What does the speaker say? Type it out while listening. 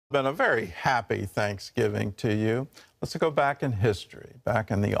Been a very happy Thanksgiving to you. Let's go back in history. Back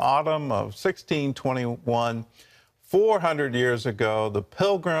in the autumn of 1621, 400 years ago, the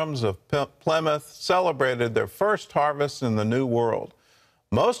Pilgrims of Plymouth celebrated their first harvest in the New World.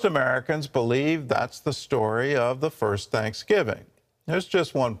 Most Americans believe that's the story of the first Thanksgiving. There's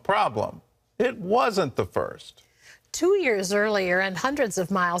just one problem. It wasn't the first. 2 years earlier and hundreds of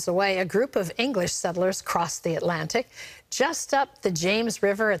miles away, a group of English settlers crossed the Atlantic. Just up the James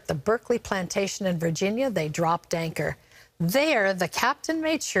River at the Berkeley Plantation in Virginia, they dropped anchor. There, the captain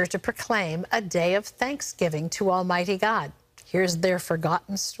made sure to proclaim a day of thanksgiving to Almighty God. Here's their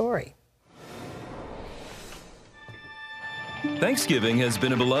forgotten story. Thanksgiving has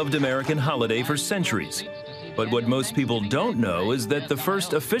been a beloved American holiday for centuries. But what most people don't know is that the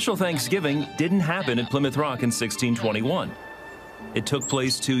first official Thanksgiving didn't happen at Plymouth Rock in 1621. It took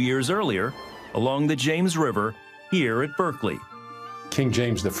place 2 years earlier along the James River here at Berkeley. King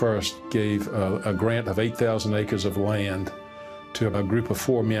James I gave a grant of 8,000 acres of land to a group of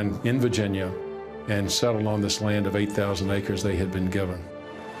 4 men in Virginia and settled on this land of 8,000 acres they had been given.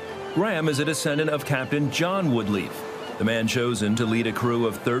 Graham is a descendant of Captain John Woodleaf, the man chosen to lead a crew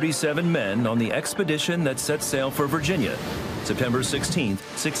of 37 men on the expedition that set sail for Virginia, September 16,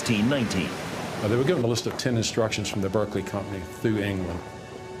 1619. They were given a list of 10 instructions from the Berkeley Company through England.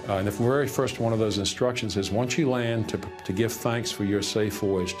 And the very first one of those instructions is, once you land, to give thanks for your safe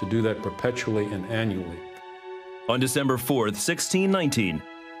voyage, to do that perpetually and annually. On December 4th, 1619,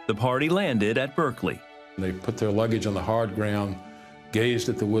 the party landed at Berkeley. They put their luggage on the hard ground, gazed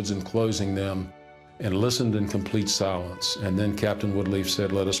at the woods enclosing them, and listened in complete silence. And then Captain Woodleaf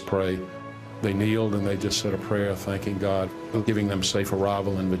said, "Let us pray." They kneeled and they just said a prayer thanking God for giving them safe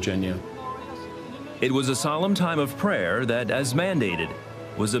arrival in Virginia. It was a solemn time of prayer that, as mandated,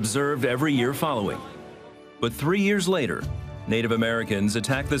 was observed every year following. But 3 years later, Native Americans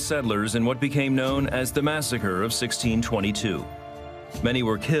attacked the settlers in what became known as the Massacre of 1622. Many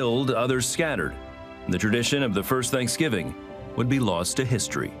were killed, others scattered, and the tradition of the first Thanksgiving would be lost to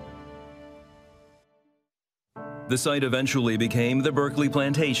history. The site eventually became the Berkeley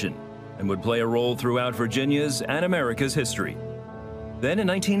Plantation and would play a role throughout Virginia's and America's history. Then in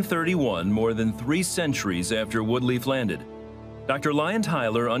 1931, more than 3 centuries after Woodleaf landed, Dr. Lyon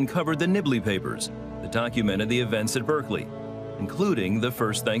Tyler uncovered the Nibley Papers that documented the events at Berkeley, including the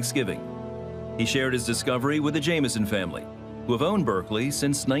first Thanksgiving. He shared his discovery with the Jameson family, who have owned Berkeley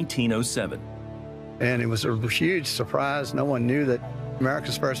since 1907. And it was a huge surprise. No one knew that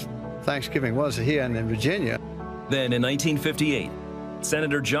America's first Thanksgiving was here in Virginia. Then in 1958,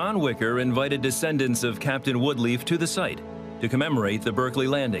 Senator John Wicker invited descendants of Captain Woodleaf to the site to commemorate the Berkeley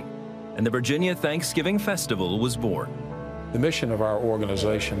landing, and the Virginia Thanksgiving Festival was born. The mission of our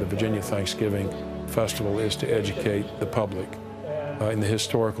organization, the Virginia Thanksgiving Festival, is to educate the public in the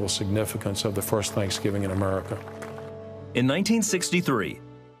historical significance of the first Thanksgiving in America. In 1963,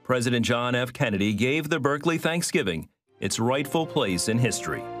 President John F. Kennedy gave the Berkeley Thanksgiving its rightful place in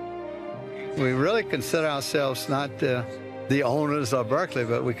history. We really consider ourselves not the owners of Berkeley,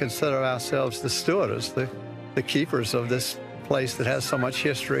 but we consider ourselves the stewards, the keepers of this place that has so much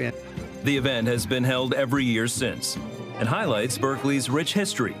history. The event has been held every year since and highlights Berkeley's rich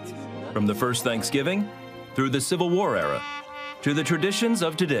history, from the first Thanksgiving through the Civil War era to the traditions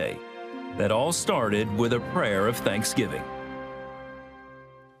of today that all started with a prayer of thanksgiving.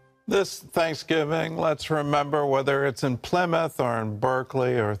 This Thanksgiving, let's remember, whether it's in Plymouth or in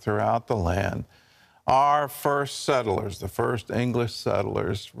Berkeley or throughout the land, our first settlers, the first English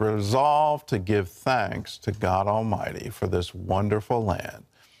settlers, resolved to give thanks to God Almighty for this wonderful land.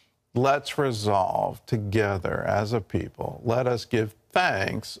 Let's resolve together as a people. Let us give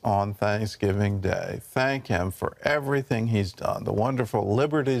thanks on Thanksgiving Day. Thank Him for everything He's done, the wonderful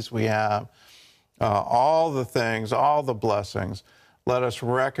liberties we have, all the things, all the blessings. Let us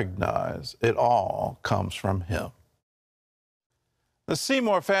recognize it all comes from Him. The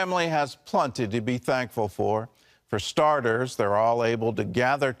Seymour family has plenty to be thankful for. For starters, they're all able to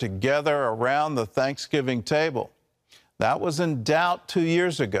gather together around the Thanksgiving table. That was in doubt 2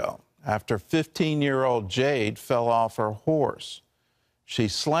 years ago after 15-year-old Jade fell off her horse. She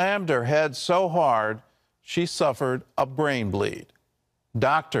slammed her head so hard, she suffered a brain bleed.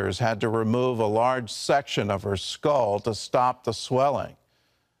 Doctors had to remove a large section of her skull to stop the swelling.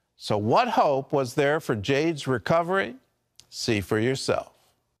 So what hope was there for Jade's recovery? See for yourself.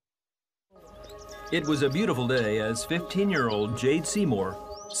 It was a beautiful day as 15-year-old Jade Seymour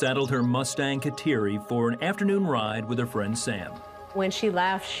saddled her Mustang Kateri for an afternoon ride with her friend Sam. When she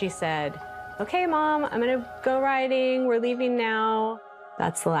left, she said, "Okay, Mom, I'm going to go riding. We're leaving now."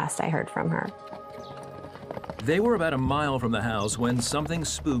 That's the last I heard from her. They were about a mile from the house when something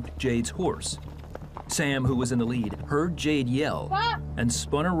spooked Jade's horse. Sam, who was in the lead, heard Jade yell and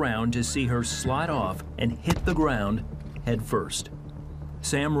spun around to see her slide off and hit the ground head first.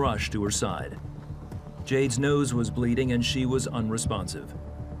 Sam rushed to her side. Jade's nose was bleeding and she was unresponsive.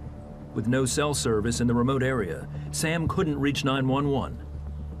 With no cell service in the remote area, Sam couldn't reach 911.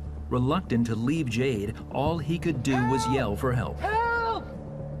 Reluctant to leave Jade, all he could do was yell for help. Help!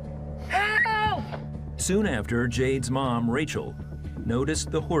 Help! Soon after, Jade's mom, Rachel,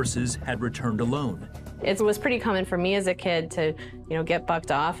 noticed the horses had returned alone. It was pretty common for me as a kid to, get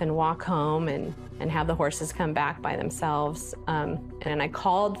bucked off and walk home and have the horses come back by themselves. And I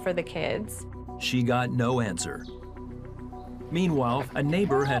called for the kids. She got no answer. Meanwhile, a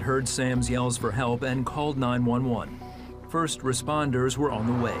neighbor had heard Sam's yells for help and called 911. First responders were on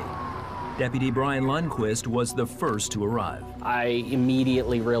the way. Deputy Brian Lundquist was the first to arrive. I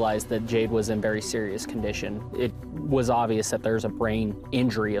immediately realized that Jade was in very serious condition. It was obvious that there's a brain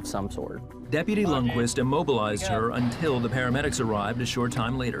injury of some sort. Deputy Lundquist immobilized her until the paramedics arrived a short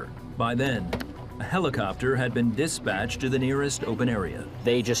time later. By then, a helicopter had been dispatched to the nearest open area.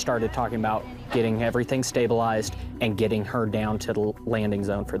 They just started talking about getting everything stabilized and getting her down to the landing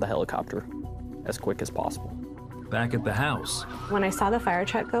zone for the helicopter as quick as possible. Back at the house, When I saw the fire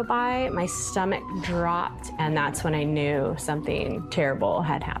truck go by, my stomach dropped, and that's when I knew something terrible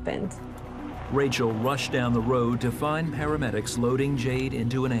had happened. Rachel rushed down the road to find paramedics loading Jade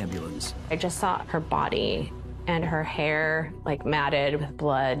into an ambulance. I just saw her body and her hair like matted with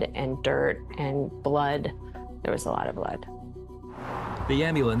blood and dirt and blood. There was a lot of blood. The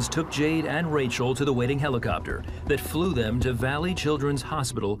ambulance took Jade and Rachel to the waiting helicopter that flew them to Valley Children's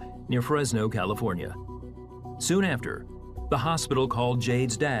Hospital near Fresno, California. Soon after, the hospital called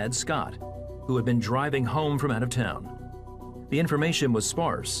Jade's dad, Scott, who had been driving home from out of town. The information was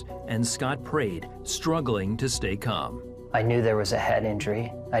sparse, and Scott prayed, struggling to stay calm. I knew there was a head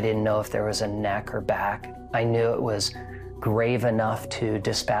injury. I didn't know if there was a neck or back. I knew it was grave enough to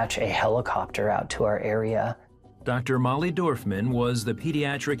dispatch a helicopter out to our area. Dr. Molly Dorfman was the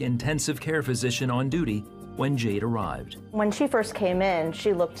pediatric intensive care physician on duty when Jade arrived. When she first came in,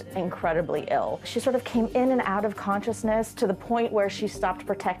 she looked incredibly ill. She sort of came in and out of consciousness to the point where she stopped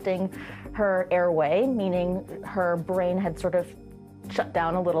protecting her airway, meaning her brain had sort of shut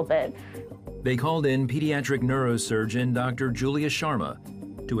down a little bit. They called in pediatric neurosurgeon Dr. Julia Sharma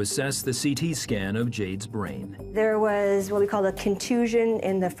to assess the CT scan of Jade's brain. There was what we call a contusion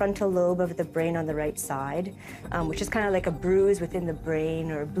in the frontal lobe of the brain on the right side, which is kind of like a bruise within the brain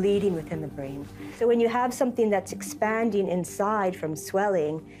or bleeding within the brain. So when you have something that's expanding inside from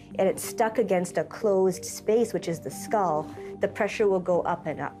swelling and it's stuck against a closed space, which is the skull, the pressure will go up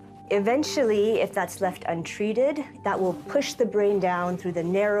and up. Eventually, if that's left untreated, that will push the brain down through the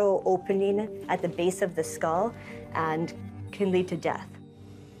narrow opening at the base of the skull and can lead to death.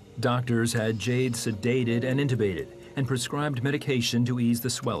 Doctors had Jade sedated and intubated and prescribed medication to ease the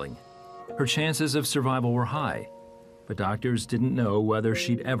swelling. Her chances of survival were high, but doctors didn't know whether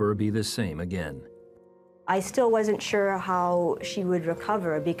she'd ever be the same again. I still wasn't sure how she would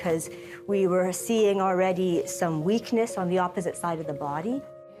recover because we were seeing already some weakness on the opposite side of the body.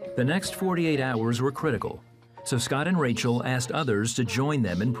 The next 48 hours were critical, so Scott and Rachel asked others to join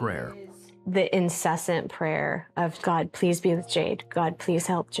them in prayer. The incessant prayer of, God, please be with Jade. God, please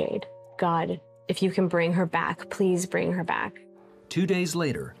help Jade. God, if you can bring her back, please bring her back. 2 days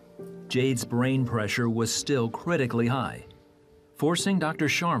later, Jade's brain pressure was still critically high, forcing Dr.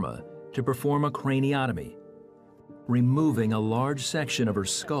 Sharma to perform a craniotomy, removing a large section of her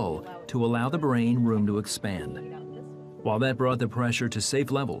skull to allow the brain room to expand. While that brought the pressure to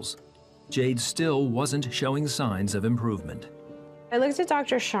safe levels, Jade still wasn't showing signs of improvement. I looked at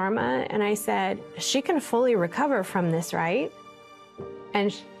Dr. Sharma and I said, she can fully recover from this, right?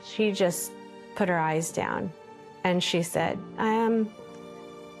 And she just put her eyes down and she said,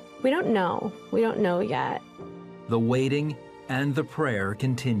 we don't know. We don't know yet. The waiting and the prayer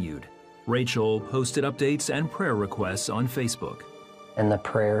continued. Rachel posted updates and prayer requests on Facebook. And the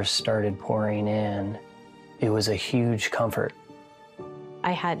prayers started pouring in. It was a huge comfort.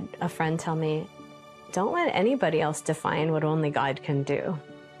 I had a friend tell me, don't let anybody else define what only God can do.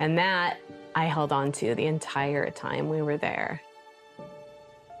 And that I held on to the entire time we were there.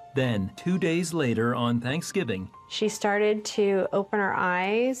 Then, 2 days later on Thanksgiving, she started to open her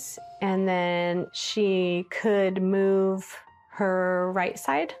eyes and then she could move her right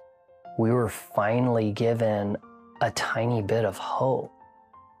side. We were finally given a tiny bit of hope,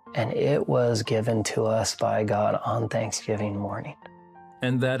 and it was given to us by God on Thanksgiving morning.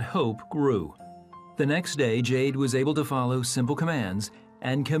 And that hope grew. The next day, Jade was able to follow simple commands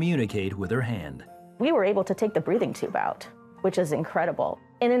and communicate with her hand. We were able to take the breathing tube out, which is incredible.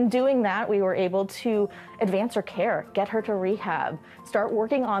 And in doing that, we were able to advance her care, get her to rehab, start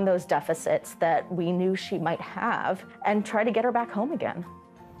working on those deficits that we knew she might have, and try to get her back home again.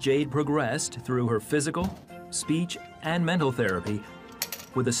 Jade progressed through her physical, speech, and mental therapy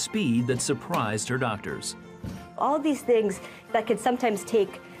with a speed that surprised her doctors. All these things that could sometimes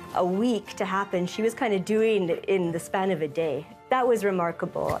take a week to happen, she was kind of doing in the span of a day. That was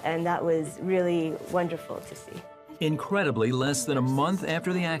remarkable, and that was really wonderful to see. Incredibly, less than a month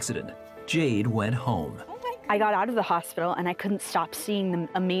after the accident, Jade went home. I got out of the hospital and I couldn't stop seeing the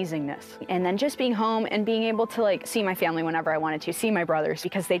amazingness. And then just being home and being able to see my family whenever I wanted to, see my brothers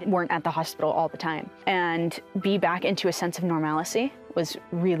because they weren't at the hospital all the time, and be back into a sense of normalcy was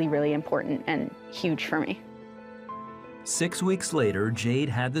really, really important and huge for me. 6 weeks later, Jade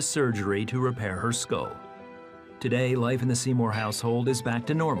had the surgery to repair her skull. Today, life in the Seymour household is back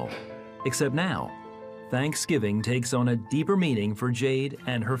to normal, except now, Thanksgiving takes on a deeper meaning for Jade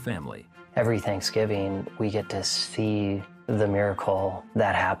and her family. Every Thanksgiving, we get to see the miracle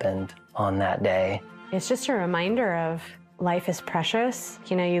that happened on that day. It's just a reminder of life is precious.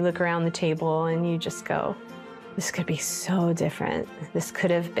 You know, you look around the table and you just go, this could be so different. This could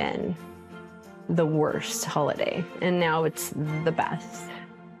have been the worst holiday, and now it's the best.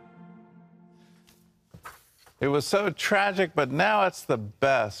 It was so tragic, but now it's the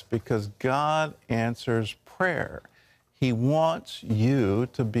best because God answers prayer. He wants you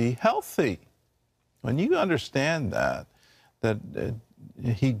to be healthy. When you understand that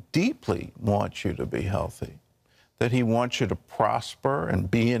He deeply wants you to be healthy, that He wants you to prosper and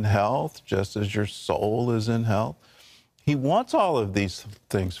be in health just as your soul is in health. He wants all of these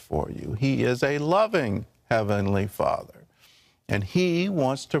things for you. He is a loving Heavenly Father, and He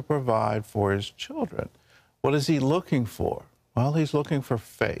wants to provide for His children. What is He looking for? Well, He's looking for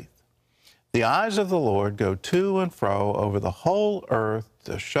faith. The eyes of the Lord go to and fro over the whole earth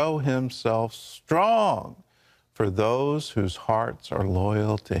to show Himself strong for those whose hearts are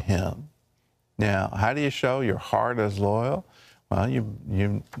loyal to Him. Now, how do you show your heart is loyal? Well,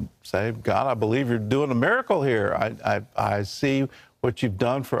 you say, God, I believe you're doing a miracle here. I see what you've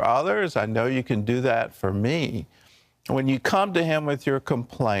done for others. I know you can do that for me. When you come to Him with your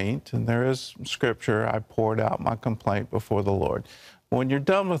complaint, and there is scripture, I poured out my complaint before the Lord. When you're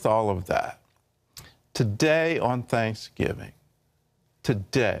done with all of that, today on Thanksgiving,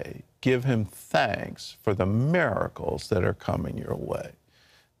 today, give Him thanks for the miracles that are coming your way.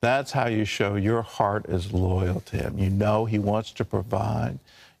 That's how you show your heart is loyal to Him. You know He wants to provide.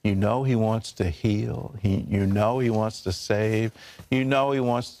 You know He wants to heal. You know He wants to save. You know He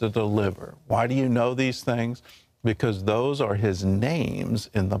wants to deliver. Why do you know these things? Because those are His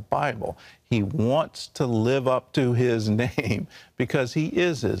names in the Bible. He wants to live up to His name because He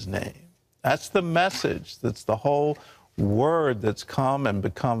is His name. That's the message. That's the whole word that's come and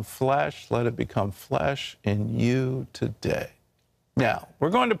become flesh. Let it become flesh in you today. Now,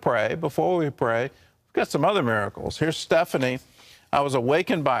 we're going to pray. Before we pray, we've got some other miracles. Here's Stephanie. I was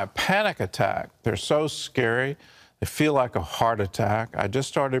awakened by a panic attack. They're so scary. They feel like a heart attack. I just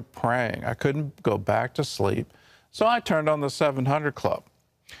started praying. I couldn't go back to sleep, so I turned on the 700 Club.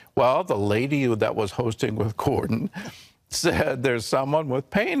 Well, the lady that was hosting with Gordon said, there's someone with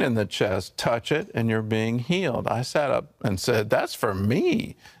pain in the chest. Touch it, and you're being healed. I sat up and said, that's for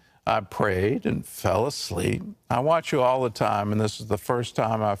me. I prayed and fell asleep. I watch you all the time, and this is the first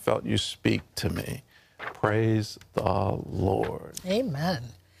time I felt you speak to me. Praise the Lord. Amen.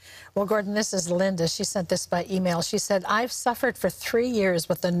 Well, Gordon, this is Linda. She sent this by email. She said, I've suffered for 3 years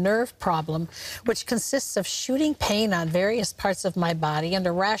with a nerve problem, which consists of shooting pain on various parts of my body and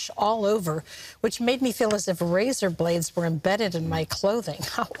a rash all over, which made me feel as if razor blades were embedded in my clothing.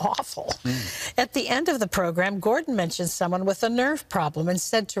 How awful. At the end of the program, Gordon mentioned someone with a nerve problem and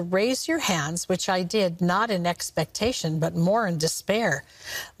said to raise your hands, which I did, not in expectation, but more in despair.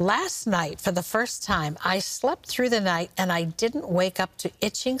 Last night, for the first time, I slept through the night and I didn't wake up to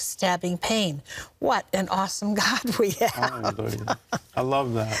itching, stabbing pain. What an awesome God we have. Hallelujah. I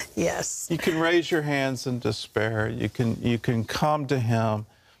love that. Yes. You can raise your hands in despair. You can come to Him,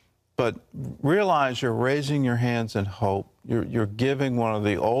 but realize you're raising your hands in hope. You're giving one of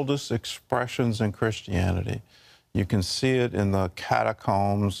the oldest expressions in Christianity. You can see it in the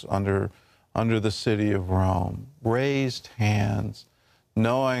catacombs under the city of Rome. Raised hands,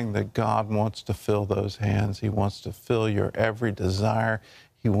 knowing that God wants to fill those hands. He wants to fill your every desire.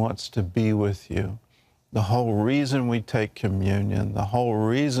 He wants to be with you. The whole reason we take communion, the whole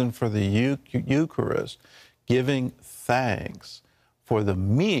reason for the Eucharist, giving thanks for the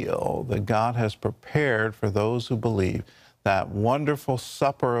meal that God has prepared for those who believe. that wonderful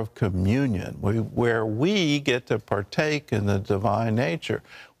supper of communion where we get to partake in the divine nature.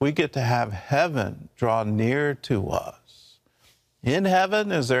 We get to have heaven draw near to us. In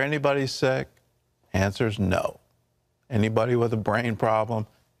heaven, is there anybody sick? Answer's no. Anybody with a brain problem?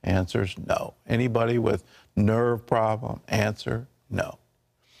 Answer's no. Anybody with nerve problem? Answer no.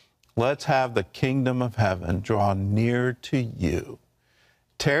 Let's have the kingdom of heaven draw near to you.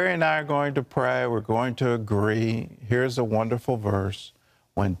 Terry and I are going to pray. We're going to agree. Here's a wonderful verse.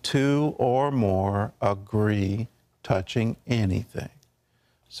 When two or more agree touching anything.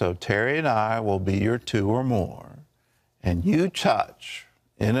 So Terry and I will be your two or more, and you touch.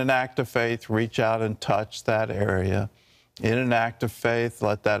 In an act of faith, reach out and touch that area. In an act of faith,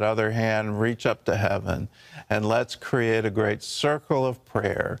 let that other hand reach up to heaven, and let's create a great circle of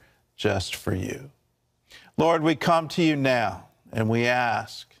prayer just for you. Lord, we come to you now, and we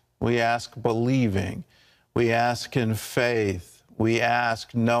ask believing, we ask in faith, we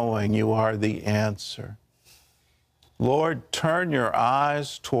ask knowing you are the answer. Lord, turn your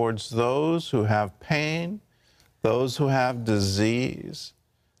eyes towards those who have pain, those who have disease.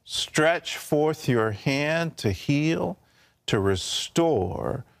 Stretch forth your hand to heal, to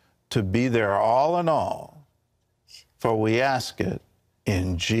restore, to be their all in all. For we ask it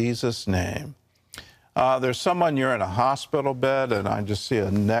in Jesus' name. There's someone, you're in a hospital bed, and I just see a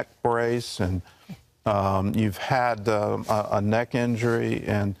neck brace, and you've had a neck injury,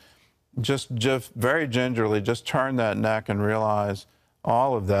 and just very gingerly, just turn that neck and realize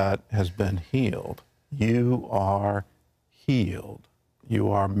all of that has been healed. You are healed.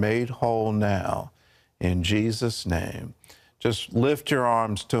 You are made whole now in Jesus' name. Just lift your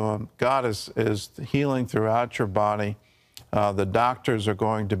arms to him. God is healing throughout your body. The doctors are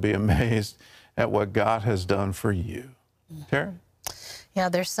going to be amazed at what God has done for you. Terry? Yeah,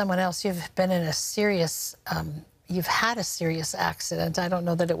 there's someone else. You've been in a serious, you've had a serious accident. I don't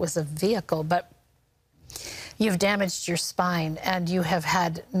know that it was a vehicle, but you've damaged your spine and you have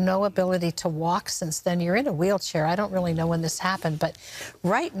had no ability to walk since then. You're in a wheelchair. I don't really know when this happened, but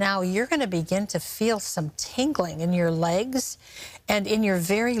right now you're going to begin to feel some tingling in your legs and in your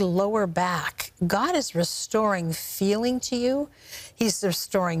very lower back. God is restoring feeling to you. He's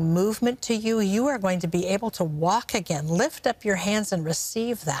restoring movement to you. You are going to be able to walk again. Lift up your hands and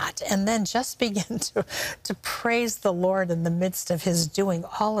receive that, and then just begin to praise the Lord in the midst of his doing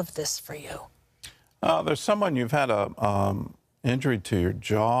all of this for you. There's someone, you've had a injury to your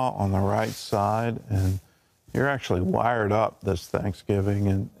jaw on the right side, and you're actually wired up this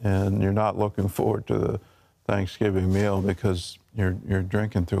Thanksgiving, and you're not looking forward to the Thanksgiving meal because you're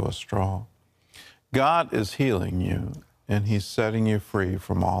drinking through a straw. God is healing you, and he's setting you free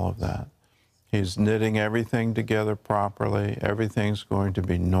from all of that. He's knitting everything together properly. Everything's going to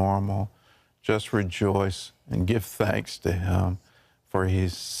be normal. Just rejoice and give thanks to him. For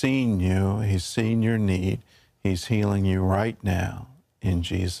he's seen you, he's seen your need, he's healing you right now in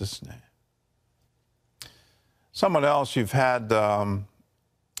Jesus' name. Someone else, you've had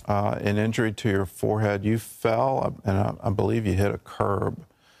an injury to your forehead. You fell, and I believe you hit a curb.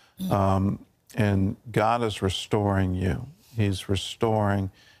 And God is restoring you. He's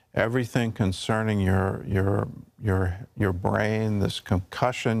restoring everything concerning your brain, this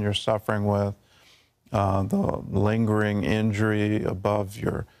concussion you're suffering with. The lingering injury above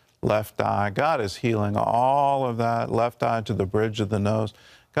your left eye. God is healing all of that, left eye to the bridge of the nose.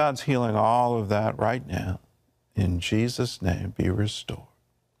 God's healing all of that right now. In Jesus' name, be restored.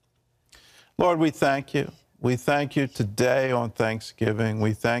 Lord, we thank you. We thank you today on Thanksgiving.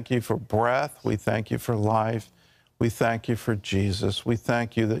 We thank you for breath. We thank you for life. We thank you for Jesus. We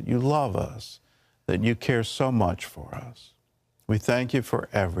thank you that you love us, that you care so much for us. We thank you for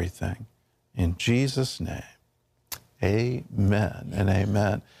everything. In Jesus' name, amen and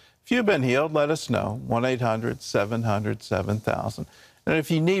amen. If you've been healed, let us know, 1-800-700-7000. And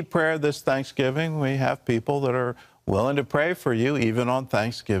if you need prayer this Thanksgiving, we have people that are willing to pray for you even on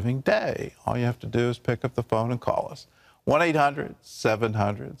Thanksgiving Day. All you have to do is pick up the phone and call us,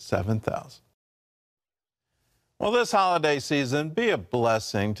 1-800-700-7000. Well, this holiday season, be a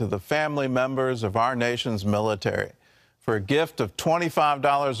blessing to the family members of our nation's military. For a gift of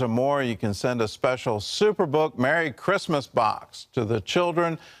 $25 or more, you can send a special Superbook Merry Christmas box to the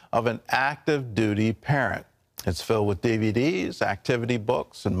children of an active duty parent. It's filled with DVDs, activity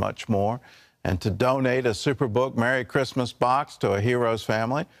books, and much more. And to donate a Superbook Merry Christmas box to a hero's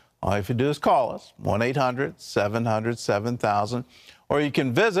family, all you have to do is call us, 1-800-700-7000. Or you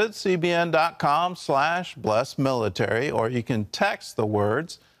can visit cbn.com/blessmilitary, or you can text the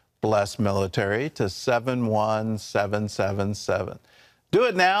words Bless Military to 71777. Do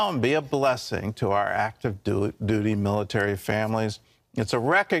it now and be a blessing to our active duty military families. It's a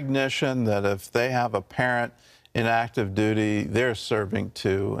recognition that if they have a parent in active duty, they're serving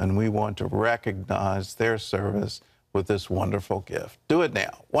too, and we want to recognize their service with this wonderful gift. Do it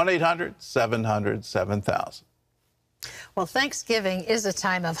now. 1-800-700-7000. Well, Thanksgiving is a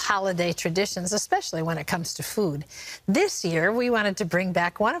time of holiday traditions, especially when it comes to food. This year, we wanted to bring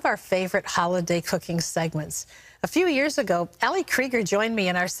back one of our favorite holiday cooking segments. A few years ago, Ellie Krieger joined me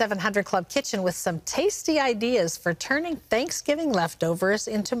in our 700 Club kitchen with some tasty ideas for turning Thanksgiving leftovers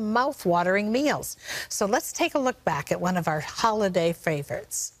into mouth-watering meals. So let's take a look back at one of our holiday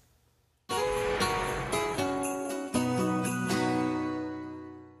favorites.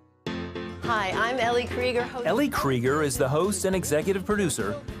 Hi, I'm Ellie Krieger. Ellie Krieger is the host and executive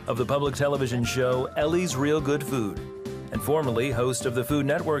producer of the public television show Ellie's Real Good Food, and formerly host of the Food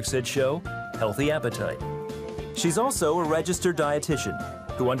Network's hit show Healthy Appetite. She's also a registered dietitian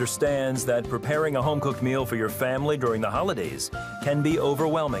who understands that preparing a home-cooked meal for your family during the holidays can be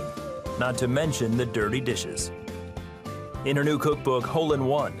overwhelming, not to mention the dirty dishes. In her new cookbook, Hole in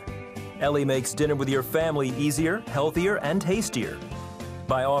One, Ellie makes dinner with your family easier, healthier, and tastier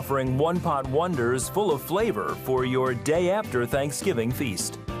by offering one-pot wonders full of flavor for your day after Thanksgiving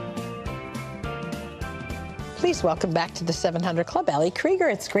feast. Please welcome back to the 700 Club, Ellie Krieger.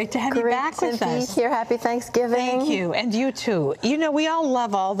 It's great to have you back with us. Great to be here. Happy Thanksgiving. Thank you, and you too. You know, we all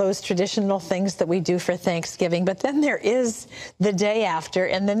love all those traditional things that we do for Thanksgiving, but then there is the day after,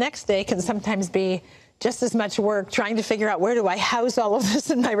 and the next day can sometimes be just as much work trying to figure out where do I house all of this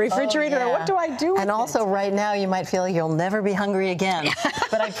in my refrigerator, or what do I do with And also right now you might feel you'll never be hungry again,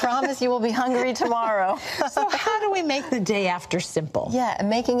 but I promise you will be hungry tomorrow. So how do we make the day after simple? Yeah, and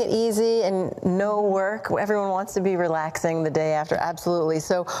making it easy and no work. Everyone wants to be relaxing the day after, absolutely.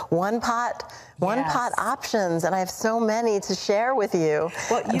 So one pot options, and I have so many to share with you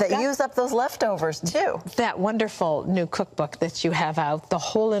that use up those leftovers too. That wonderful new cookbook that you have out, the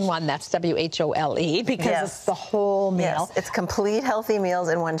Hole in One, that's W-H-O-L-E, because it's the whole meal. Yes, it's complete healthy meals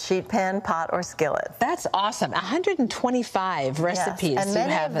in one sheet pan, pot, or skillet. That's awesome. 125 recipes. And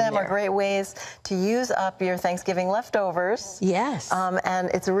many of them are great ways to use up your Thanksgiving leftovers. Yes. And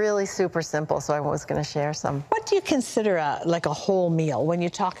it's really super simple, so I was going to share some. What do you consider like a whole meal when you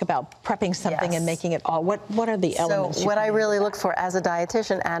talk about prepping something and making it all? What are the elements? So what I really look for as a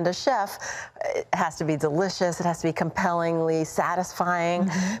dietitian and a chef, it has to be delicious, it has to be compellingly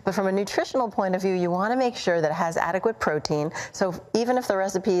satisfying, but from a nutritional point of view, you want to make sure that it has adequate protein. So even if the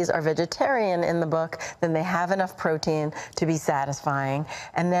recipes are vegetarian in the book, then they have enough protein to be satisfying.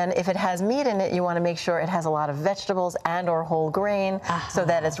 And then if it has meat in it, you want to make sure it has a lot of vegetables and or whole grain so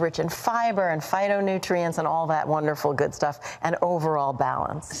that it's rich in fiber and phytonutrients and all that wonderful good stuff and overall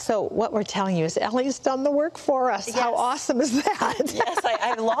balance. So what we're telling you is Ellie's done the work for us. Yes. How awesome is that? Yes,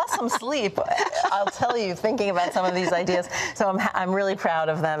 I lost some sleep, I'll tell you, thinking about some of these ideas. So I'm really proud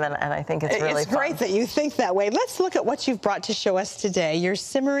of them, and I think it's really fun. It's great that you think that way. Let's look at what you've brought to show us today. You're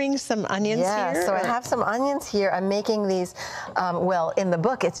simmering some onions here? Yeah, so I have some onions here. I'm making these, well, in the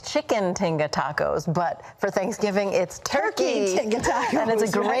book, it's chicken tinga tacos, but for Thanksgiving, it's turkey tinga tacos. And it's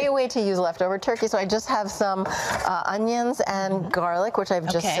a great way to use leftover turkey. So I just have some onions and garlic, which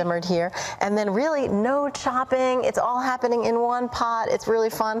I've just simmered here. And then really no chopping. It's all happening in one pot. It's really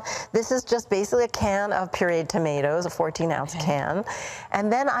fun. This is just basically a can of pureed tomatoes, a 14-ounce can.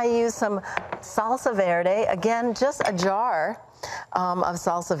 And then I use some salsa verde, again, just a jar of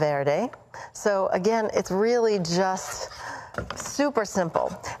salsa verde. So again, it's really just super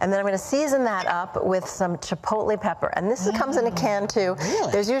simple. And then I'm going to season that up with some chipotle pepper. And this comes in a can too.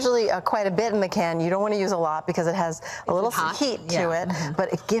 Really? There's usually quite a bit in the can. You don't want to use a lot because it has a little heat to it,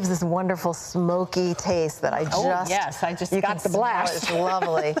 but it gives this wonderful smoky taste that I just got the blast. It's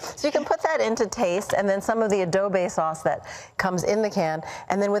lovely. So you can put that into taste, and then some of the adobe sauce that comes in the can.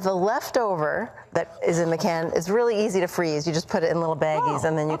 And then with the leftover that is in the can, it's really easy to freeze. You just put it in little baggies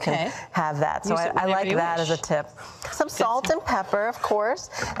and then you can have that. So I like that as a tip. Some salt and pepper, of course,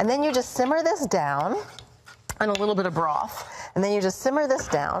 and then you just simmer this down, and a little bit of broth, and then you just simmer this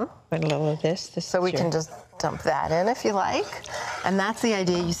down. A little of this. So we can just dump that in if you like, and that's the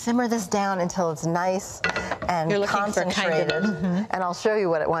idea. You simmer this down until it's nice and concentrated, and I'll show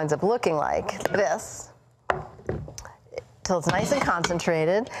you what it winds up looking like. This. Till it's nice and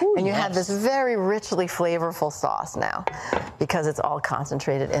concentrated, and you have this very richly flavorful sauce now because it's all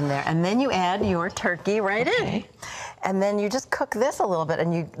concentrated in there. And then you add your turkey right in. And then you just cook this a little bit,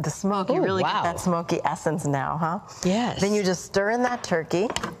 and the smoke, you really get that smoky essence now, huh? Yes. Then you just stir in that turkey,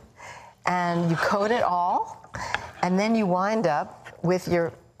 and you coat it all, and then you wind up with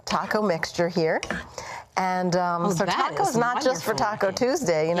your taco mixture here. And so taco is not just for Taco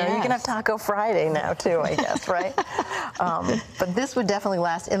Tuesday. You know, you can have Taco Friday now too, I guess, right? But this would definitely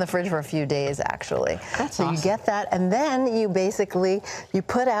last in the fridge for a few days, actually. That's so awesome. You get that, and then you basically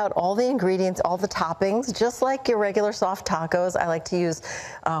put out all the ingredients, all the toppings, just like your regular soft tacos. I like to use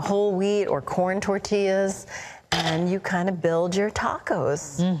whole wheat or corn tortillas, and you kind of build your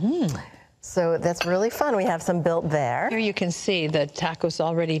tacos. Mm-hmm. So that's really fun. We have some built there. Here you can see the tacos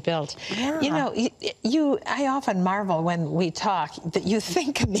already built. Yeah. You know, I often marvel when we talk that you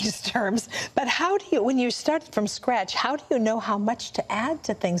think in these terms, but how do you, when you start from scratch, how do you know how much to add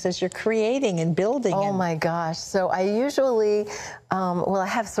to things as you're creating and building? Oh my gosh. So I usually, well, I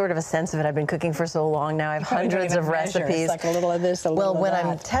have sort of a sense of it. I've been cooking for so long now. I have hundreds of recipes. It's like a little of this, a little of that. Well, when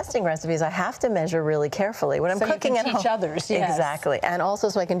I'm testing recipes, I have to measure really carefully. When I'm cooking at home, teach others, yes. Exactly. And also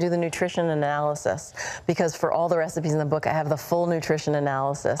so I can do the nutrition analysis, because for all the recipes in the book, I have the full nutrition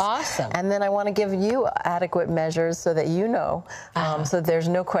analysis. Awesome. And then I want to give you adequate measures so that you know, so there's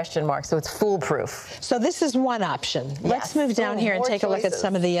no question mark, so it's foolproof. So this is one option. Yes. Let's move down here and take a look at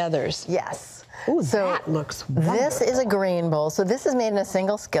some of the others. Yes. Ooh, so that looks wonderful. This is a grain bowl. So this is made in a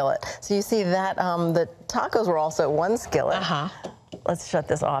single skillet. So you see that the tacos were also one skillet. Uh-huh. Let's shut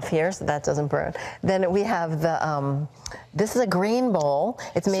this off here so that doesn't burn. Then we have the, this is a grain bowl.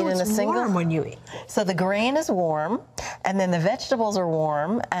 It's made in a single. Warm when you eat. So the grain is warm, and then the vegetables are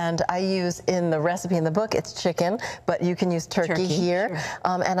warm. And I use in the recipe in the book, it's chicken, but you can use turkey here.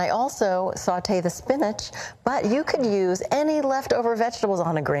 Sure. And I also saute the spinach, but you could use any leftover vegetables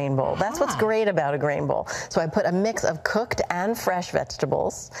on a grain bowl. That's what's great about a grain bowl. So I put a mix of cooked and fresh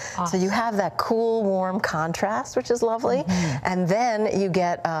vegetables. Awesome. So you have that cool, warm contrast, which is lovely. Mm-hmm. And then you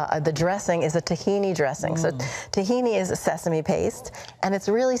get the dressing is a tahini dressing. So tahini is a sesame paste, and it's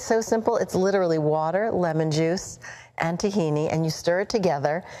really so simple. It's literally water, lemon juice, and tahini, and you stir it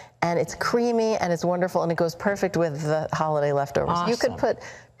together, and it's creamy and it's wonderful, and it goes perfect with the holiday leftovers. Awesome. You could put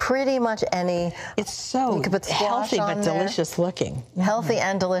pretty much any. It's so you could put healthy but there. Delicious looking. Mm-hmm. Healthy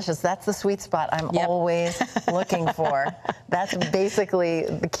and delicious. That's the sweet spot I'm always looking for. That's basically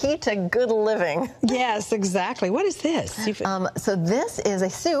the key to good living. Yes, exactly. What is this? So this is a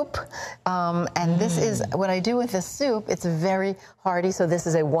soup, and this is what I do with this soup. It's very hearty, so this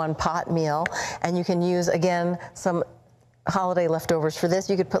is a one-pot meal, and you can use, again, some holiday leftovers for this.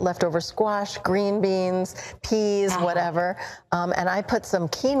 You could put leftover squash, green beans, peas, whatever. And I put some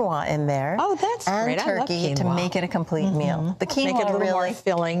quinoa in there. Oh, that's and great. turkey to make it a complete meal. The quinoa make it a little really more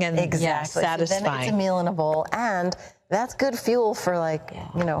filling and satisfying. So then it's a meal in a bowl, and that's good fuel for, like,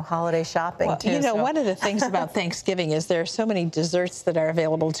 you know, holiday shopping too. You know, one of the things about Thanksgiving is there are so many desserts that are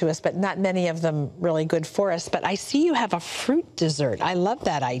available to us, but not many of them really good for us. But I see you have a fruit dessert. I love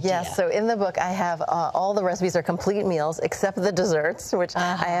that idea. Yes, so in the book I have all the recipes are complete meals except the desserts, which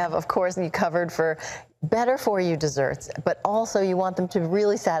I have, of course, you covered for better for you desserts, but also you want them to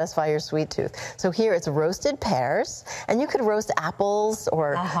really satisfy your sweet tooth. So here it's roasted pears, and you could roast apples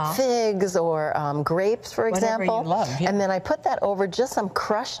or figs or grapes, for example. Whatever you love. And then I put that over just some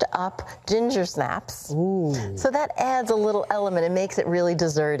crushed up ginger snaps. Ooh. So that adds a little element. It makes it really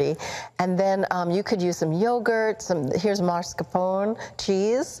desserty. And then you could use some yogurt, here's mascarpone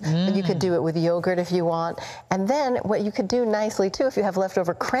cheese. And you could do it with yogurt if you want. And then what you could do nicely too, if you have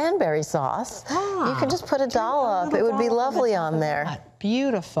leftover cranberry sauce, you can just put a dollop. It would be lovely on there.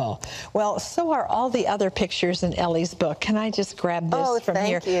 Beautiful. Well, so are all the other pictures in Ellie's book. Can I just grab this from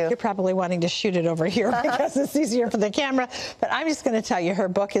here? You. You're probably wanting to shoot it over here because it's easier for the camera. But I'm just going to tell you, her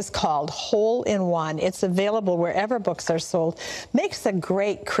book is called Whole in One. It's available wherever books are sold. Makes a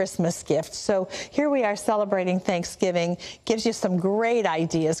great Christmas gift. So here we are celebrating Thanksgiving. Gives you some great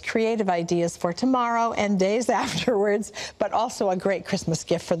ideas, creative ideas for tomorrow and days afterwards, but also a great Christmas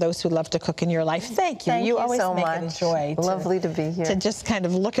gift for those who love to cook in your life. Thank you. Thank you always so make much. it a joy. Lovely to be here. To just kind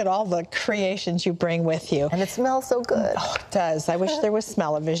of look at all the creations you bring with you. And it smells so good. Oh, it does. I wish there was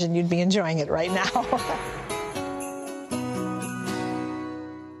smell-o-vision. You'd be enjoying it right now.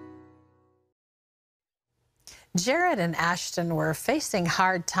 Jared and Ashton were facing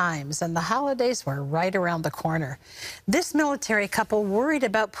hard times, and the holidays were right around the corner. This military couple worried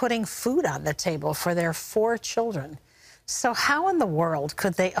about putting food on the table for their 4 children. So how in the world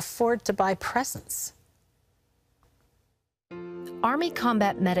could they afford to buy presents? Army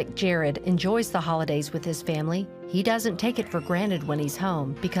combat medic Jared enjoys the holidays with his family. He doesn't take it for granted when he's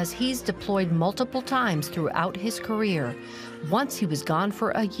home because he's deployed multiple times throughout his career. Once he was gone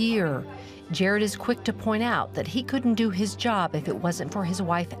for a year. Jared is quick to point out that he couldn't do his job if it wasn't for his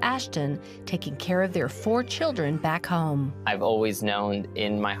wife Ashton taking care of their 4 children back home. I've always known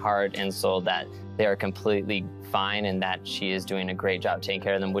in my heart and soul that they are completely fine and that she is doing a great job taking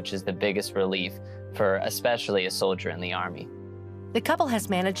care of them, which is the biggest relief for especially a soldier in the Army. The couple has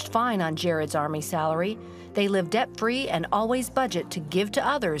managed fine on Jared's Army salary. They live debt-free and always budget to give to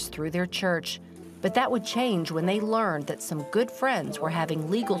others through their church. But that would change when they learned that some good friends were having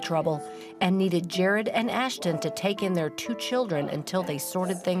legal trouble and needed Jared and Ashton to take in their 2 children until they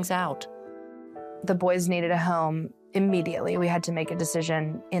sorted things out. The boys needed a home immediately. We had to make a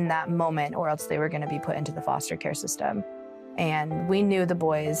decision in that moment or else they were going to be put into the foster care system. And we knew the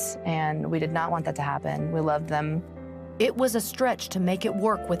boys and we did not want that to happen. We loved them. It was a stretch to make it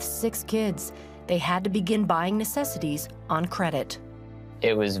work with 6 kids. They had to begin buying necessities on credit.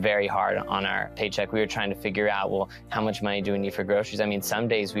 It was very hard on our paycheck. We were trying to figure out, well, how much money do we need for groceries? I mean, some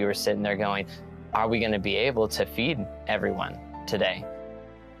days we were sitting there going, are we going to be able to feed everyone today?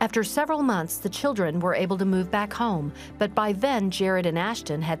 After several months, the children were able to move back home, but by then, Jared and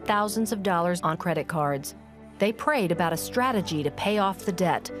Ashton had thousands of dollars on credit cards. They prayed about a strategy to pay off the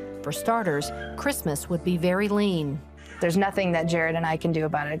debt. For starters, Christmas would be very lean. There's nothing that Jared and I can do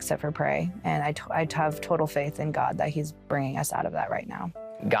about it except for pray. And I have total faith in God that he's bringing us out of that right now.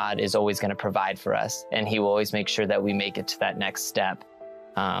 God is always going to provide for us, and he will always make sure that we make it to that next step,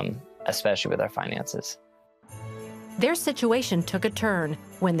 especially with our finances. Their situation took a turn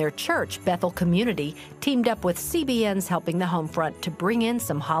when their church, Bethel Community, teamed up with CBN's Helping the Homefront to bring in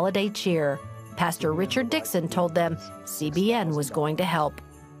some holiday cheer. Pastor Richard Dixon told them CBN was going to help.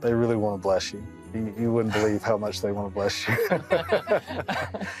 They really want to bless you. You wouldn't believe how much they want to bless you.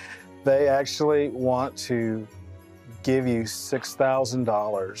 They actually want to give you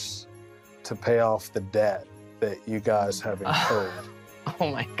 $6,000 to pay off the debt that you guys have incurred.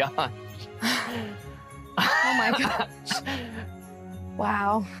 Oh my gosh. Oh my gosh.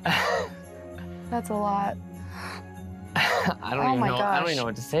 Wow. That's a lot. I don't even know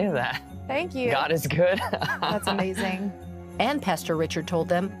what to say to that. Thank you. God is good. That's amazing. And Pastor Richard told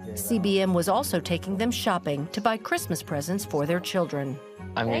them CBN was also taking them shopping to buy Christmas presents for their children.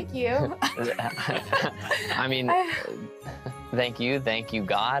 I mean, thank you. I mean, thank you,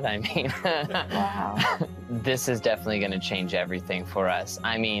 God. I mean, wow. This is definitely going to change everything for us.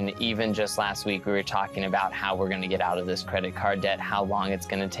 I mean, even just last week, we were talking about how we're going to get out of this credit card debt, how long it's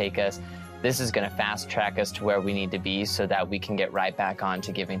going to take us. This is going to fast track us to where we need to be so that we can get right back on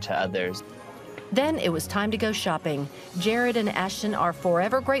to giving to others. Then it was time to go shopping. Jared and Ashton are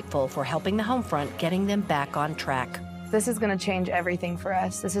forever grateful for helping the Homefront, getting them back on track. This is going to change everything for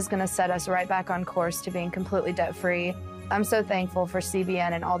us. This is going to set us right back on course to being completely debt-free. I'm so thankful for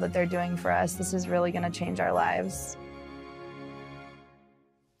CBN and all that they're doing for us. This is really going to change our lives.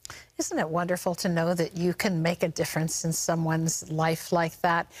 Isn't it wonderful to know that you can make a difference in someone's life like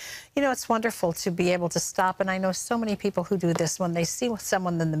that? You know, it's wonderful to be able to stop, and I know so many people who do this when they see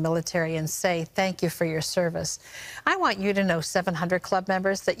someone in the military and say, thank you for your service. I want you to know, 700 Club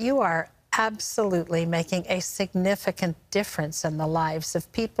members, that you are absolutely making a significant difference in the lives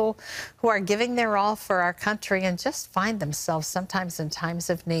of people who are giving their all for our country and just find themselves sometimes in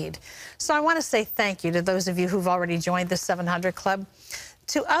times of need. So I want to say thank you to those of you who've already joined the 700 Club.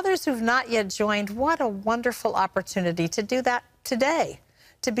 To others who've not yet joined, what a wonderful opportunity to do that today,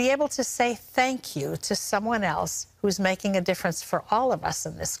 to be able to say thank you to someone else who's making a difference for all of us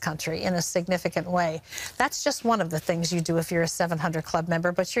in this country in a significant way. That's just one of the things you do if you're a 700 Club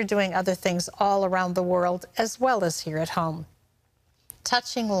member, but you're doing other things all around the world as well as here at home.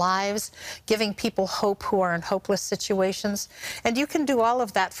 Touching lives, giving people hope who are in hopeless situations. And you can do all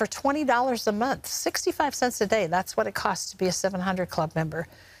of that for $20 a month, 65 cents a day. That's what it costs to be a 700 Club member.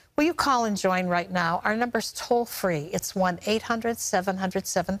 Will you call and join right now? Our number's toll-free. It's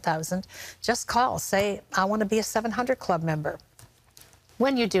 1-800-700-7000. Just call. Say, I want to be a 700 Club member.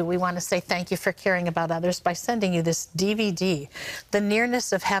 When you do, we want to say thank you for caring about others by sending you this DVD, The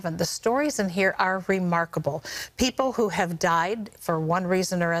Nearness of Heaven. The stories in here are remarkable. People who have died for one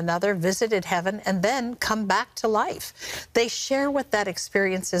reason or another, visited heaven, and then come back to life. They share what that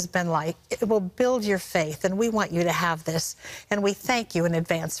experience has been like. It will build your faith, and we want you to have this. And we thank you in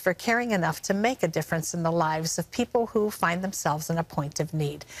advance for caring enough to make a difference in the lives of people who find themselves in a point of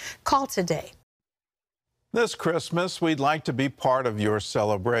need. Call today. This Christmas, we'd like to be part of your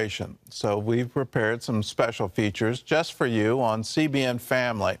celebration, so we've prepared some special features just for you on CBN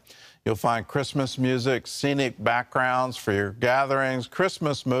Family. You'll find Christmas music, scenic backgrounds for your gatherings,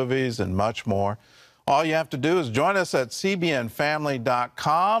 Christmas movies, and much more. All you have to do is join us at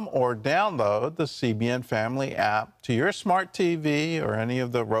cbnfamily.com or download the CBN Family app to your smart TV or any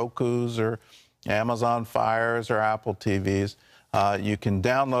of the Rokus or Amazon Fires or Apple TVs. You can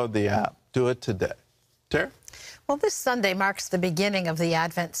download the app. Do it today. Terry? Well, this Sunday marks the beginning of the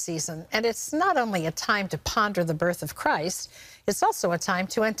Advent season, and it's not only a time to ponder the birth of Christ, it's also a time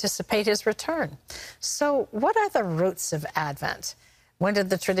to anticipate his return. So what are the roots of Advent? When did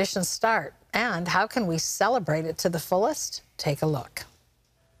the tradition start? And how can we celebrate it to the fullest? Take a look.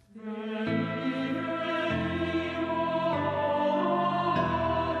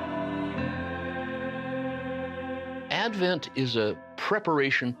 Advent is a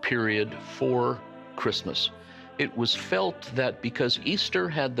preparation period for Christmas. It was felt that because Easter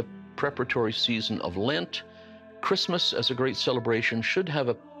had the preparatory season of Lent, Christmas as a great celebration should have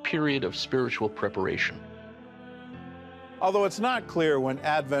a period of spiritual preparation. Although it's not clear when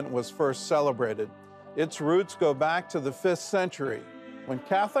Advent was first celebrated, its roots go back to the 5th century, when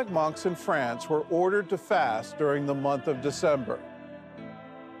Catholic monks in France were ordered to fast during the month of December.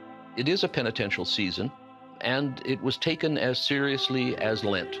 It is a penitential season, and it was taken as seriously as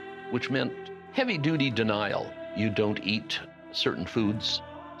Lent, which meant heavy-duty denial. You don't eat certain foods,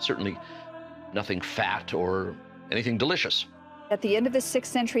 certainly nothing fat or anything delicious. At the end of the 6th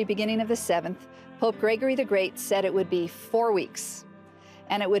century, beginning of the 7th, Pope Gregory the Great said it would be 4 weeks,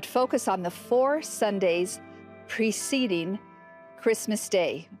 and it would focus on the 4 Sundays preceding Christmas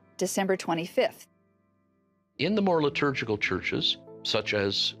Day, December 25th. In the more liturgical churches, such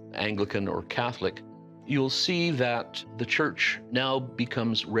as Anglican or Catholic, you'll see that the church now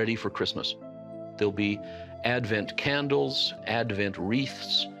becomes ready for Christmas. There'll be Advent candles, Advent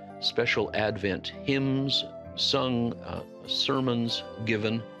wreaths, special Advent hymns sung, sermons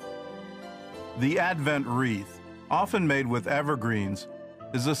given. The Advent wreath, often made with evergreens,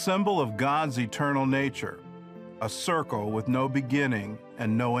 is a symbol of God's eternal nature, a circle with no beginning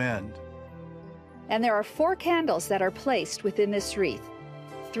and no end. And there are 4 candles that are placed within this wreath.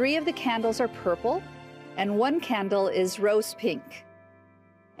 3 of the candles are purple, and 1 candle is rose pink.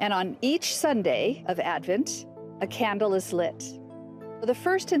 And on each Sunday of Advent, a candle is lit. The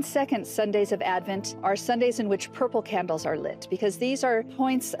first and second Sundays of Advent are Sundays in which purple candles are lit, because these are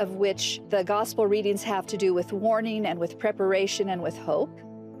points of which the gospel readings have to do with warning and with preparation and with hope.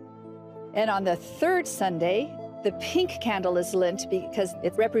 And on the third Sunday, the pink candle is lit because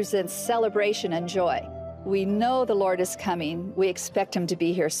it represents celebration and joy. We know the Lord is coming. We expect him to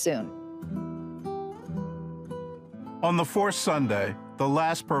be here soon. On the 4th Sunday, the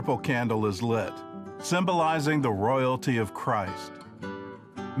last purple candle is lit, symbolizing the royalty of Christ.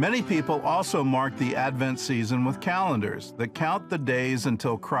 Many people also mark the Advent season with calendars that count the days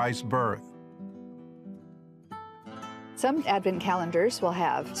until Christ's birth. Some Advent calendars will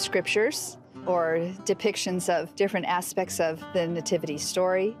have scriptures or depictions of different aspects of the nativity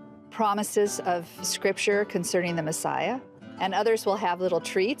story, promises of scripture concerning the Messiah, and others will have little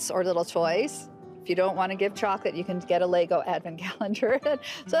treats or little toys. If you don't want to give chocolate, you can get a Lego Advent calendar.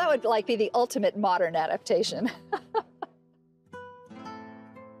 So that would be the ultimate modern adaptation.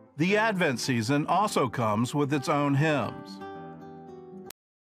 The Advent season also comes with its own hymns.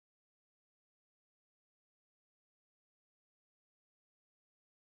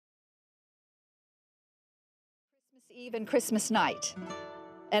 Christmas Eve and Christmas night.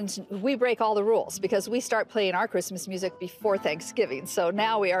 And we break all the rules because we start playing our Christmas music before Thanksgiving. So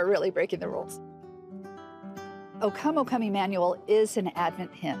now we are really breaking the rules. O Come, Emmanuel is an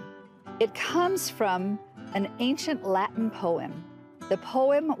Advent hymn. It comes from an ancient Latin poem. The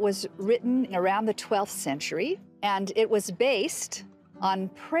poem was written around the 12th century, and it was based on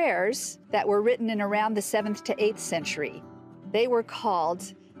prayers that were written in around the 7th to 8th century. They were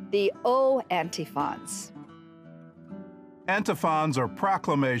called the O antiphons. Antiphons are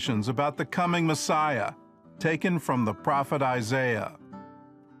proclamations about the coming Messiah, taken from the prophet Isaiah.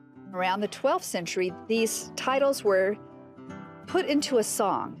 Around the 12th century, these titles were put into a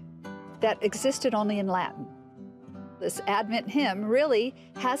song that existed only in Latin. This Advent hymn really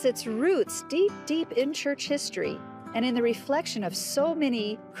has its roots deep, deep in church history and in the reflection of so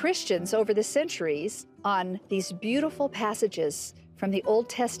many Christians over the centuries on these beautiful passages from the Old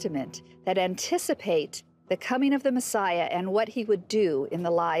Testament that anticipate the coming of the Messiah and what he would do in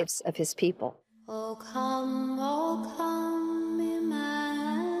the lives of his people. O come,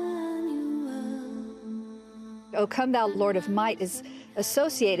 Emmanuel. O come, thou Lord of might is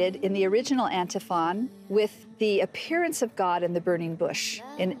associated in the original antiphon with the appearance of God in the burning bush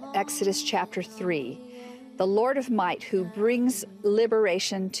in Exodus chapter 3. the Lord of might who brings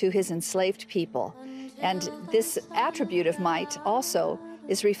liberation to his enslaved people. And this attribute of might also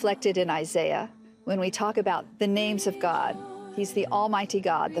is reflected in Isaiah when we talk about the names of God. He's the Almighty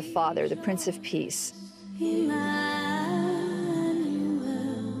God, the Father, the Prince of Peace.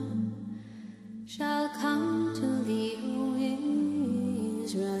 Shall come to thee, O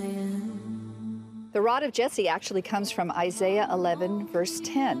Israel. The rod of Jesse actually comes from Isaiah 11, verse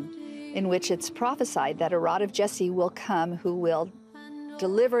 10, in which it's prophesied that a rod of Jesse will come who will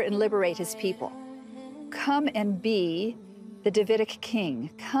deliver and liberate his people. Come and be the Davidic king.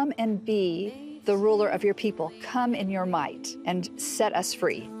 Come and be the ruler of your people. Come in your might and set us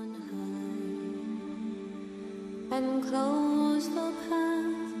free. And close the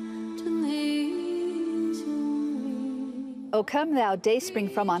path to these. O come thou dayspring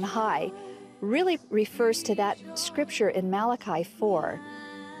from on high really refers to that scripture in Malachi 4.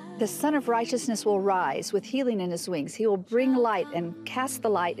 The Son of Righteousness will rise with healing in his wings. He will bring light and cast the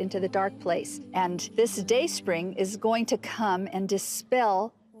light into the dark place. And this dayspring is going to come and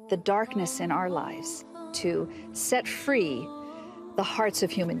dispel the darkness in our lives, to set free the hearts of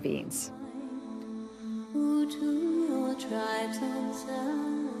human beings. Who to your tribes and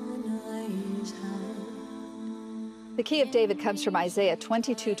The key of David comes from Isaiah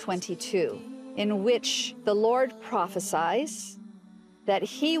 22:22, in which the Lord prophesies that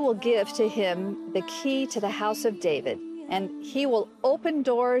he will give to him the key to the house of David, and he will open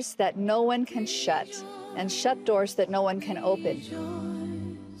doors that no one can shut, and shut doors that no one can open.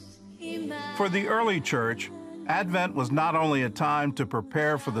 For the early church, Advent was not only a time to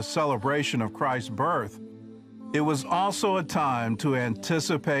prepare for the celebration of Christ's birth, it was also a time to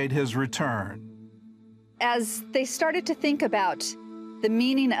anticipate his return. As they started to think about the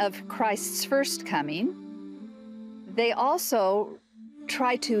meaning of Christ's first coming, they also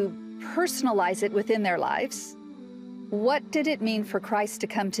tried to personalize it within their lives. What did it mean for Christ to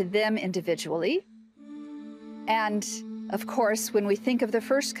come to them individually? And of course, when we think of the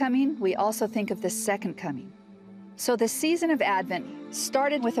first coming, we also think of the second coming. So the season of Advent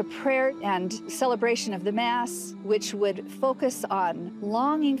started with a prayer and celebration of the Mass, which would focus on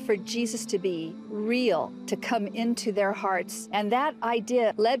longing for Jesus to be real, to come into their hearts. And that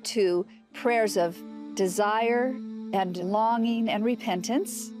idea led to prayers of desire and longing and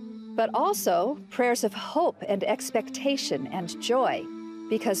repentance, but also prayers of hope and expectation and joy,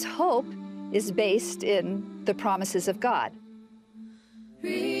 because hope is based in the promises of God.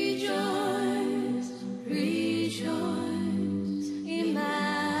 Rejoice, rejoice, Emmanuel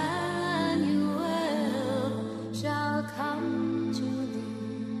shall come to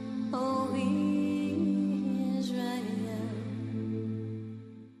thee, O Israel.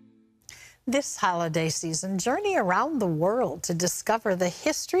 This holiday season, journey around the world to discover the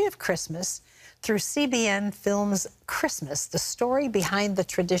history of Christmas through CBN Films' Christmas, the story behind the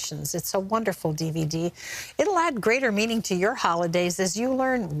traditions. It's a wonderful DVD. It'll add greater meaning to your holidays as you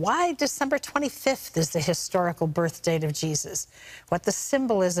learn why December 25th is the historical birth date of Jesus, what the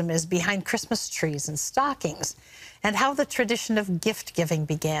symbolism is behind Christmas trees and stockings, and how the tradition of gift-giving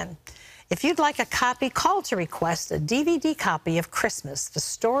began. If you'd like a copy, call to request a DVD copy of Christmas, the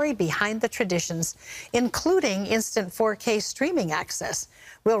story behind the traditions, including instant 4K streaming access.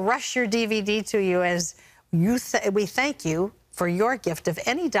 We'll rush your DVD to you as we thank you for your gift of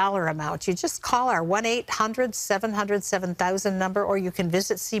any dollar amount. You just call our 1-800-700-7000 number, or you can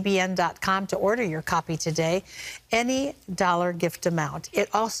visit cbn.com to order your copy today. Any dollar gift amount. It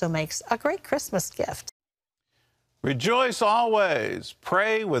also makes a great Christmas gift. Rejoice always,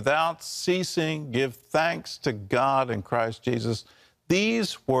 pray without ceasing, give thanks to God in Christ Jesus.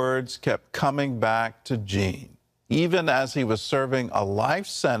 These words kept coming back to Gene, even as he was serving a life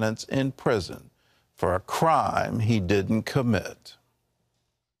sentence in prison for a crime he didn't commit.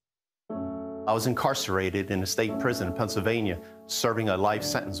 I was incarcerated in a state prison in Pennsylvania, serving a life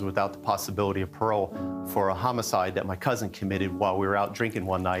sentence without the possibility of parole for a homicide that my cousin committed while we were out drinking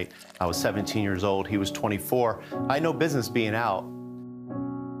one night. I was 17 years old, he was 24. I had no business being out.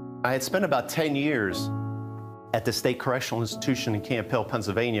 I had spent about 10 years at the State Correctional Institution in Camp Hill,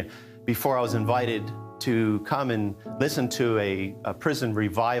 Pennsylvania, before I was invited to come and listen to a prison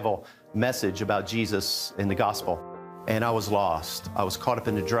revival message about Jesus in the gospel. And I was lost. I was caught up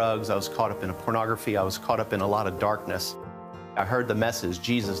in the drugs, I was caught up in the pornography, I was caught up in a lot of darkness. I heard the message,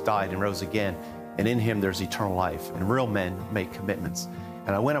 Jesus died and rose again, and in him there's eternal life, and real men make commitments.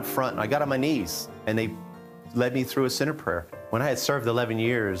 And I went up front and I got on my knees, and they led me through a sinner prayer. When I had served 11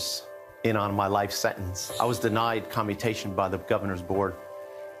 years in on my life sentence, I was denied commutation by the governor's board.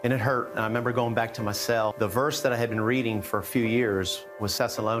 And it hurt, and I remember going back to my cell. The verse that I had been reading for a few years was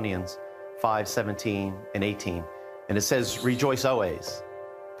Thessalonians 5:17 and 18. And it says, rejoice always,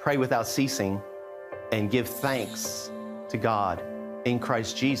 pray without ceasing, and give thanks to God in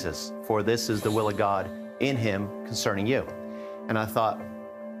Christ Jesus, for this is the will of God in him concerning you. And I thought,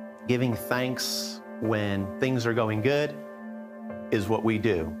 giving thanks when things are going good is what we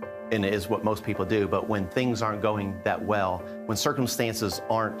do, and is what most people do. But when things aren't going that well, when circumstances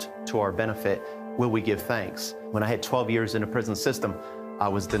aren't to our benefit, will we give thanks? When I had 12 years in the prison system, I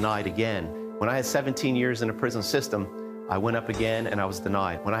was denied again. When I had 17 years in the prison system, I went up again and I was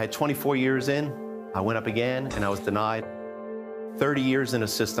denied. When I had 24 years in, I went up again and I was denied. 30 years in a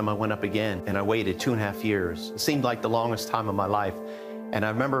system, I went up again, and I waited 2.5 years. It seemed like the longest time of my life. And I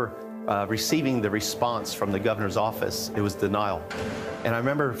remember receiving the response from the governor's office. It was denial. And I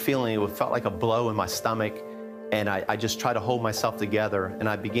remember feeling it felt like a blow in my stomach, and I just tried to hold myself together, and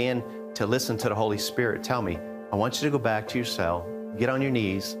I began to listen to the Holy Spirit tell me, I want you to go back to your cell, get on your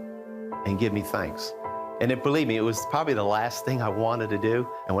knees, and give me thanks. And believe me, it was probably the last thing I wanted to do.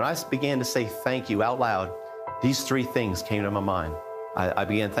 And when I began to say thank you out loud, these 3 things came to my mind. I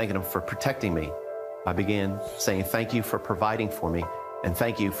began thanking him for protecting me. I began saying thank you for providing for me, and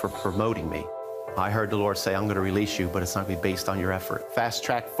thank you for promoting me. I heard the Lord say, I'm going to release you, but it's not going to be based on your effort. Fast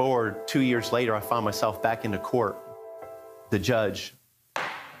track forward, 2 years later, I found myself back into court. The judge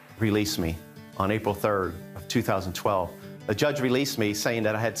released me on April 3rd of 2012. The judge released me saying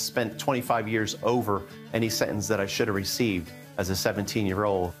that I had spent 25 years over any sentence that I should have received as a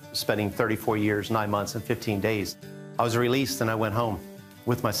 17-year-old, spending 34 years, 9 months, and 15 days. I was released and I went home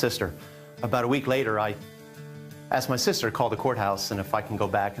with my sister. About a week later, I asked my sister to call the courthouse and if I can go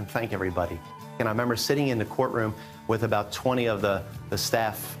back and thank everybody. And I remember sitting in the courtroom with about 20 of the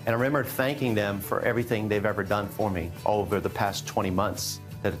staff, and I remember thanking them for everything they've ever done for me over the past 20 months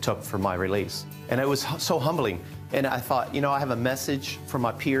that it took for my release. And it was so humbling. And I thought, you know, I have a message for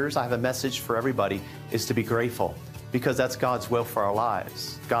my peers, I have a message for everybody, is to be grateful, because that's God's will for our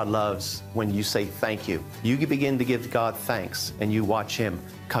lives. God loves when you say thank you. You begin to give God thanks, and you watch him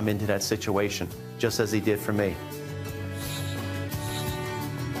come into that situation, just as he did for me.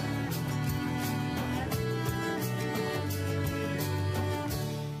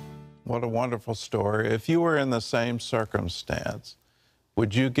 What a wonderful story. If you were in the same circumstance,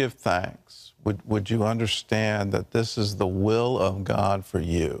 would you give thanks? Would you understand that this is the will of God for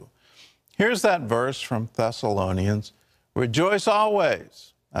you? Here's that verse from Thessalonians, rejoice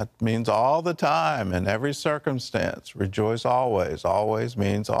always. That means all the time, in every circumstance. Rejoice always. Always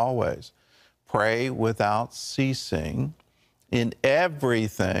means always. Pray without ceasing. In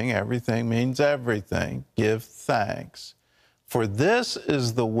everything, everything means everything, give thanks. For this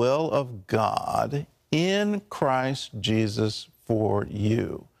is the will of God in Christ Jesus for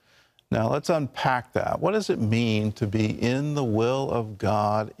you. Now let's unpack that. What does it mean to be in the will of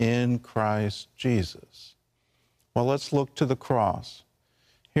God in Christ Jesus? Well, let's look to the cross.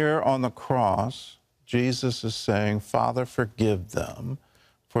 Here on the cross, Jesus is saying, Father, forgive them,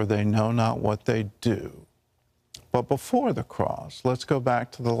 for they know not what they do. But before the cross, let's go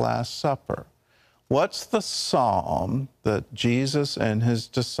back to the Last Supper. What's the psalm that Jesus and his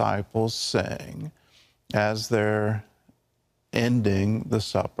disciples sing as they're ending the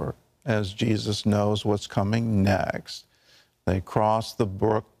supper, as Jesus knows what's coming next? They cross the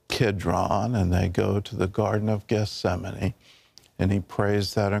brook Kidron and they go to the Garden of Gethsemane, and he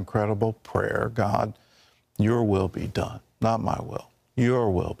prays that incredible prayer, God, your will be done, not my will,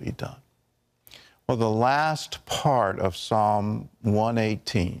 your will be done. Well, the last part of Psalm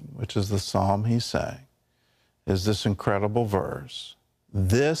 118, which is the psalm he sang, is this incredible verse.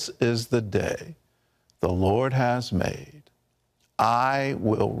 This is the day the Lord has made. I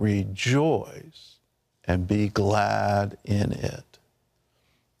will rejoice and be glad in it.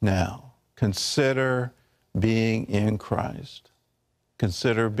 Now, consider being in Christ.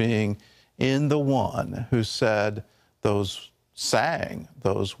 Consider being in the one who sang those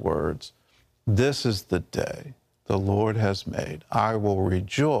words. This is the day the Lord has made. I will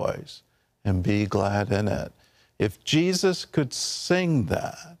rejoice and be glad in it. If Jesus could sing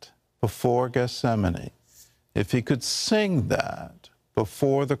that before Gethsemane, if he could sing that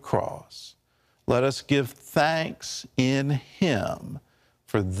before the cross, let us give thanks in him,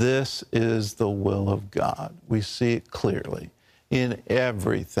 for this is the will of God. We see it clearly. In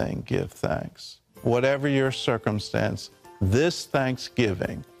everything, give thanks. Whatever your circumstance, this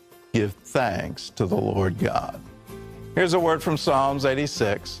Thanksgiving, give thanks to the Lord God. Here's a word from Psalms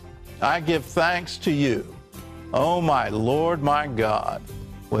 86. I give thanks to you, O my Lord, my God.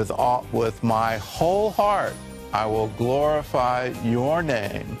 With my whole heart, I will glorify your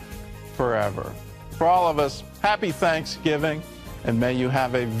name forever. For all of us, happy Thanksgiving. and may you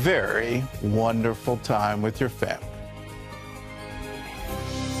have a very wonderful time with your family.